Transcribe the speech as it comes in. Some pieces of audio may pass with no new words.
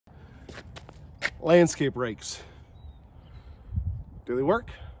landscape rakes. Do they work?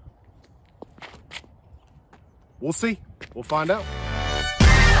 We'll see. We'll find out.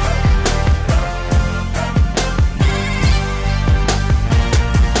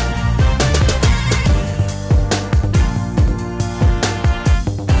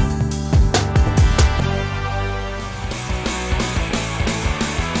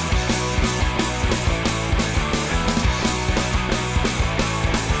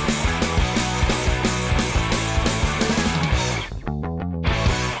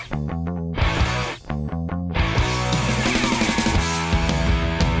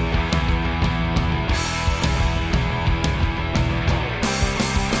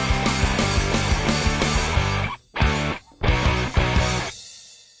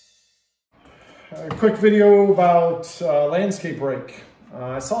 A quick video about landscape rake.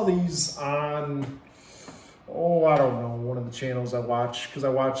 I saw these on, I don't know, one of the channels I watch, because I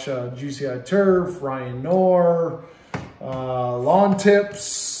watch GCI Turf, Ryan Knorr, Lawn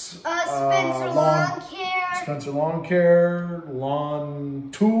Tips, Spencer Lawn Care, Lawn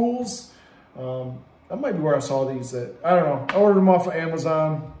Tools. That might be where I saw these at. I don't know. I ordered them off of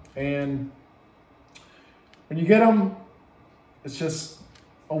Amazon, and when you get them, it's just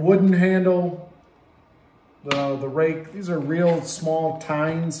a wooden handle. The rake, these are real small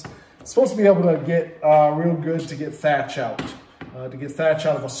tines. It's supposed to be able to get real good to get thatch out,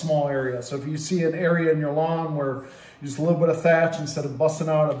 of a small area. So if you see an area in your lawn where just a little bit of thatch, instead of busting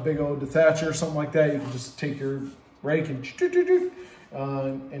out a big old dethatcher or something like that, you can just take your rake and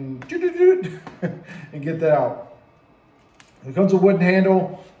and get that out. It comes with a wooden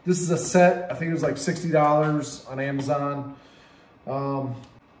handle. This is a set. I think it was like $60 on Amazon.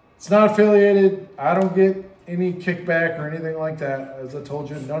 It's not affiliated. I don't get any kickback or anything like that. As I told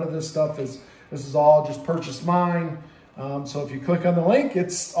you, none of this stuff this is all just purchase mine. So if you click on the link,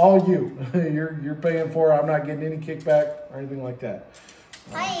 it's all you. You're paying for it. I'm not getting any kickback or anything like that.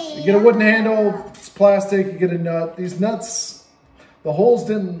 You get a wooden handle, it's plastic, you get a nut. These nuts, the holes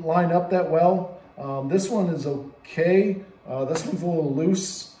didn't line up that well. This one is okay. This one's a little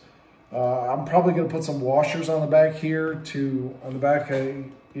loose. I'm probably gonna put some washers on the back here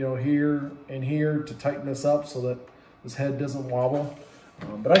here and here to tighten this up so that this head doesn't wobble.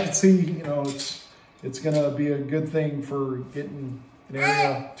 But I can see, it's gonna be a good thing for getting an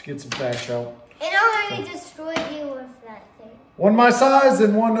area to get some thatch out. It already destroyed you with that thing. One my size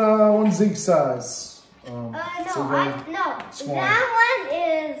and one Zeke's size. No, that one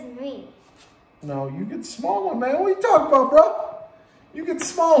is me. No, you get the small one, man. What are you talking about, bro? You get the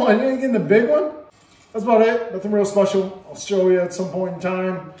small one, you ain't getting the big one. That's about it. Nothing real special. I'll show you at some point in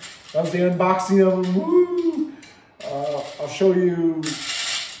time. That was the unboxing of them. Woo! I'll show you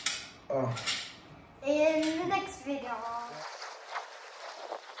in the next video.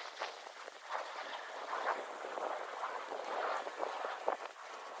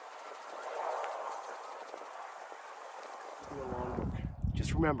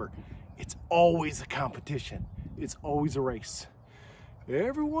 Just remember, it's always a competition. It's always a race.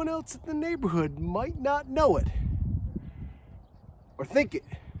 Everyone else in the neighborhood might not know it or think it,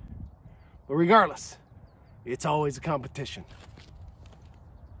 but regardless, it's always a competition.